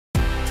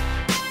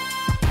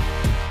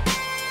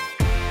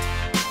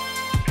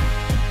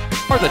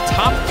Are the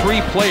top 3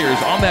 players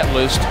on that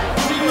list.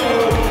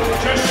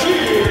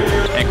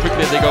 And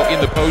quickly they go in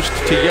the post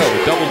to Yo.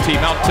 Double team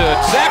out to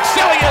Zach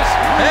Silius.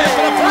 And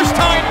for the first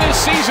time this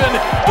season,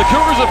 the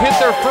Cougars have hit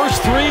their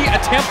first 3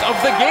 attempt of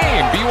the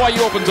game.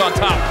 BYU opens on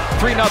top,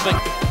 3-0.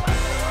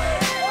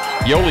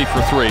 Yoli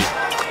for 3.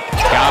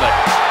 Got it.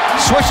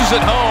 Swishes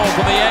it home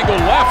from the angle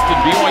left, and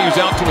BYU's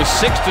out to a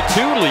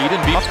 6-2 lead.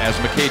 And as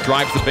McKay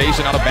drives the base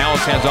and out of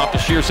balance, hands off to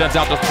Shear, sends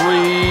out to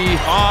 3.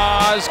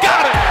 Haws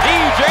got it.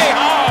 DJ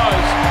Haws.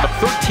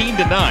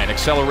 13-9,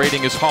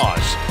 accelerating is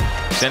Haws.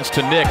 Sends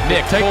to Nick.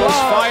 Nick pulls,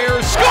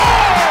 fires,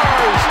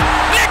 scores!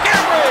 Nick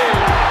Emery!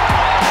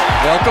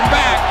 Welcome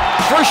back.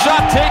 First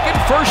shot taken,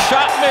 first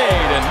shot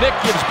made, and Nick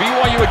gives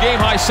BYU a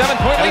game-high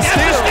 7-point lead.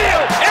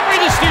 Steal! Emery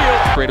the steal!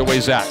 Straight away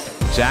Zach.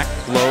 Zach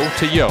low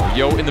to Yo.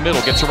 Yo in the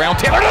middle, gets around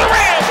Taylor to the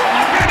rim!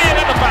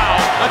 Good in the foul.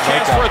 A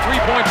chance for a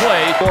 3-point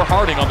play for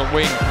Harding on the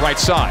wing right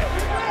side.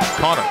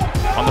 Connor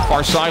on the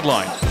far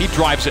sideline. He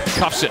drives it,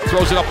 cuffs it,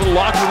 throws it up with a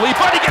lock relief,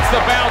 but he gets the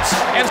bounce.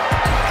 And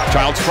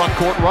Childs front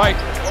court right.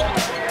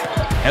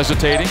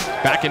 Hesitating,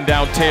 backing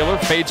down Taylor,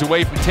 fades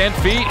away from 10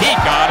 feet. He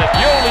got it.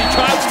 Yoli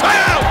Childs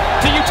timeout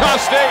to Utah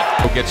State.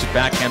 Gets it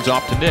back, hands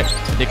off to Nick.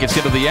 Nick gets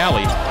into the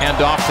alley, hand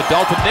off to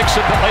Dalton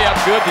Nixon. The layup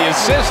good. The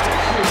assist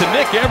to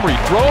Nick Emery.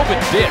 Drove and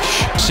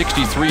dish.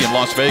 63 in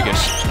Las Vegas.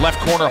 Left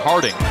corner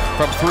Harding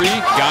from 3.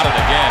 Got it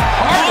again.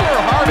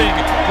 Connor Harding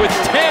with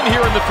 10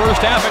 here in the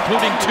first half,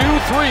 including 2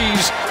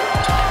 threes.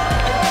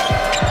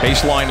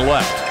 Baseline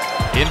left.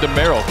 Into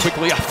Merrill.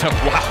 Quickly off to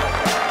wow.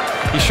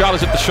 He shot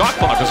as if the shot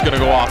clock was going to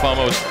go off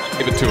almost.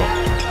 Give it to him.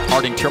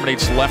 Harding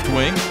terminates left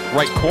wing.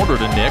 Right corner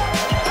to Nick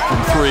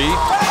from 3.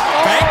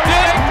 Banked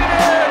it!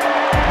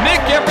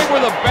 Nick Emery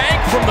with a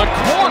bank from the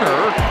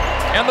corner.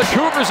 And the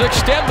Cougars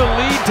extend the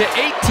lead to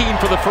 18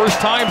 for the first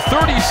time.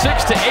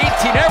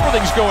 36-18.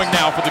 Everything's going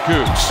now for the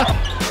Cougs.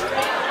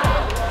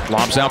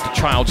 Lobs out to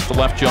Childs at the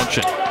left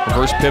junction.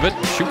 Reverse pivot.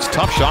 Shoots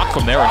tough shot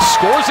from there and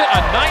scores it.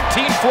 A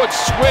 19-foot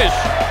swish.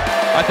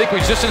 I think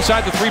we're just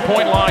inside the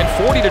 3-point line,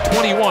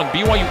 40-21.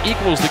 BYU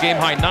equals the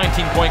game-high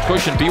 19-point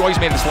cushion. BYU's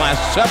made his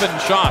last 7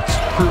 shots.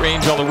 Crew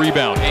Ainge on the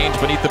rebound. Ainge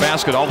beneath the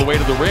basket all the way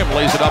to the rim,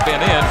 lays it up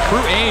and in. Crew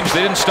Ainge,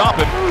 they didn't stop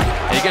him.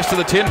 And he gets to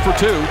the 10 for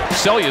 2.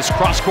 Selius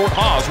cross-court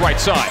Haws right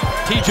side.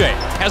 TJ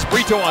has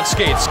Brito on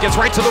skates, gets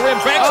right to the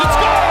rim, banks and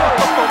scores!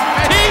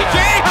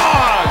 TJ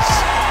Haws!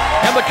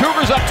 And the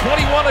Cougars up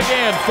 21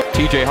 again.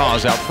 TJ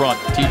Haws out front.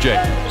 TJ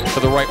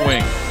to the right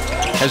wing.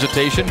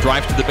 Hesitation,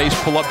 drives to the base,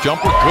 pull-up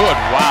jumper, good,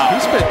 wow.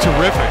 He's been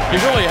terrific. He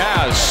really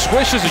has.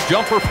 Swishes a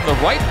jumper from the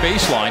right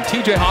baseline.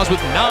 TJ Haws with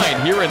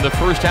 9 here in the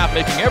first half,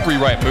 making every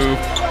right move.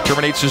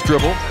 Terminates his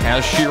dribble,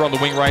 has Shear on the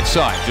wing right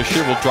side.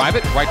 Shear will drive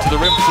it, right to the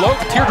rim, float,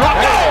 teardrop,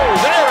 goes!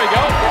 There we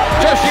go.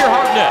 Shear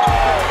hard net.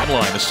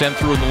 Line to send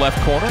through in the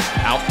left corner,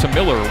 out to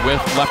Miller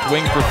with left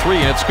wing for 3,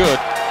 and it's good.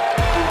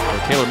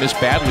 Taylor missed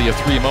badly a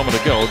 3 a moment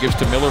ago. Gives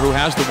to Miller, who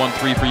has the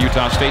 1-3 for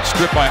Utah State.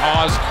 Stripped by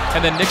Haws,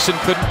 and then Nixon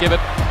couldn't give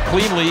it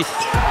cleanly.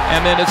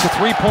 And then it's a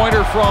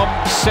 3-pointer from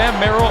Sam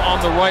Merrill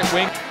on the right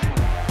wing.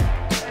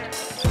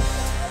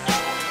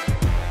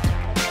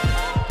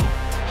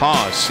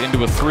 Haws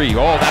into a 3.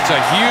 Oh, that's a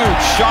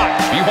huge shot.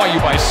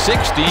 BYU by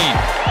 16.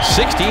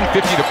 16:50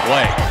 to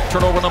play.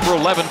 Turnover number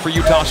 11 for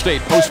Utah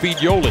State. Post feed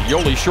Yoli.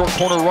 Yoli short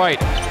corner right.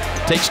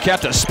 Takes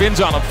Ketta, spins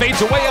on him,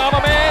 fades away on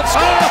him, and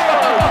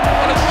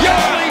scores!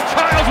 Yoli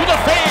Childs with a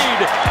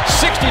fade!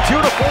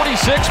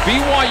 62-46,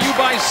 BYU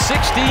by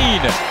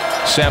 16.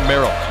 Sam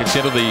Merrill gets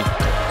into the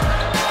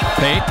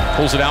paint,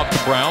 pulls it out to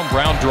Brown.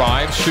 Brown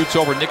drives, shoots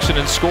over Nixon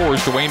and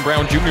scores. Dwayne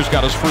Brown Jr.'s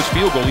got his first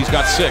field goal. He's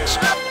got 6.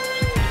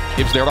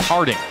 Gives there to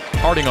Harding.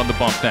 Harding on the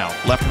bump now.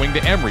 Left wing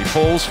to Emery.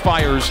 Pulls,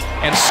 fires,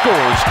 and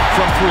scores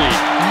from 3.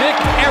 Nick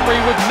Emery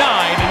with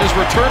 9 in his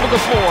return to the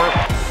floor.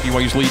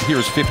 BYU's lead here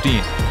is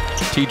 15.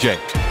 TJ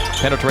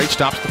penetrates,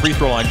 stops the free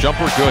throw line.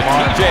 Jumper, good.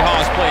 TJ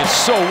Haws plays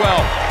so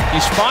well.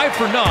 He's 5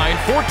 for 9,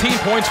 14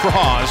 points for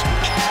Haws.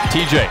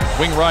 TJ,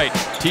 wing right.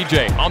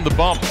 TJ on the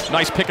bump.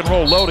 Nice pick and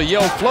roll low to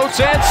Yo. Floats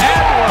and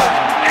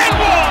and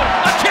one!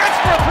 A chance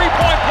for a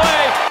 3-point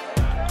play!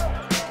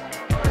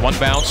 1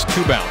 bounce,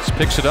 2 bounce.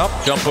 Picks it up.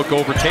 Jump hook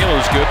over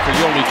Taylor's good for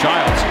Yoli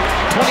Childs.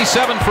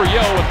 27 for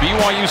Yo, and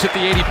BYU's hit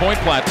the 80-point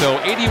plateau.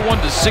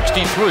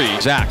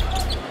 81-63. Zach.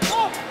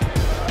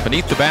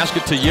 Beneath the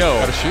basket to Yo.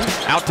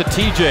 Out to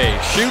TJ.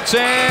 Shoots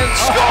and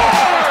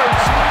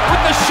scores!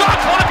 With the shot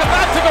clock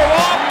about to go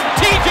off.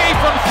 TJ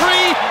from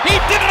 3. He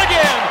did it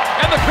again.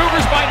 And the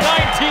Cougars by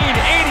 19,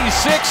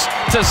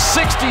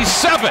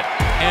 86-67.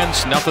 And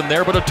nothing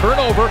there but a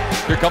turnover.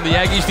 Here come the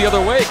Aggies the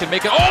other way. Can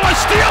make it. Oh, a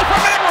steal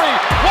from Emery!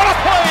 What a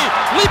play!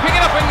 Leaping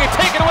it up and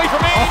taken away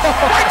from me.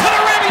 Right to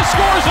the rim. He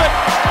scores it.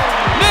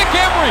 Nick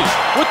Emery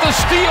with the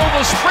steal,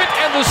 the sprint,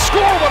 and the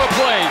score. What a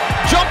play!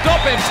 Jumped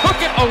up and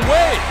took it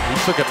away. He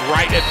took it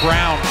right at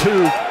Brown,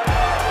 too.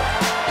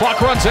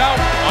 Clock runs out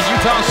on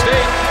Utah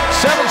State.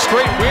 7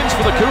 straight wins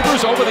for the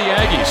Cougars over the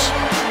Aggies.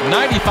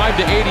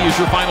 95-80 is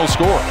your final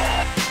score.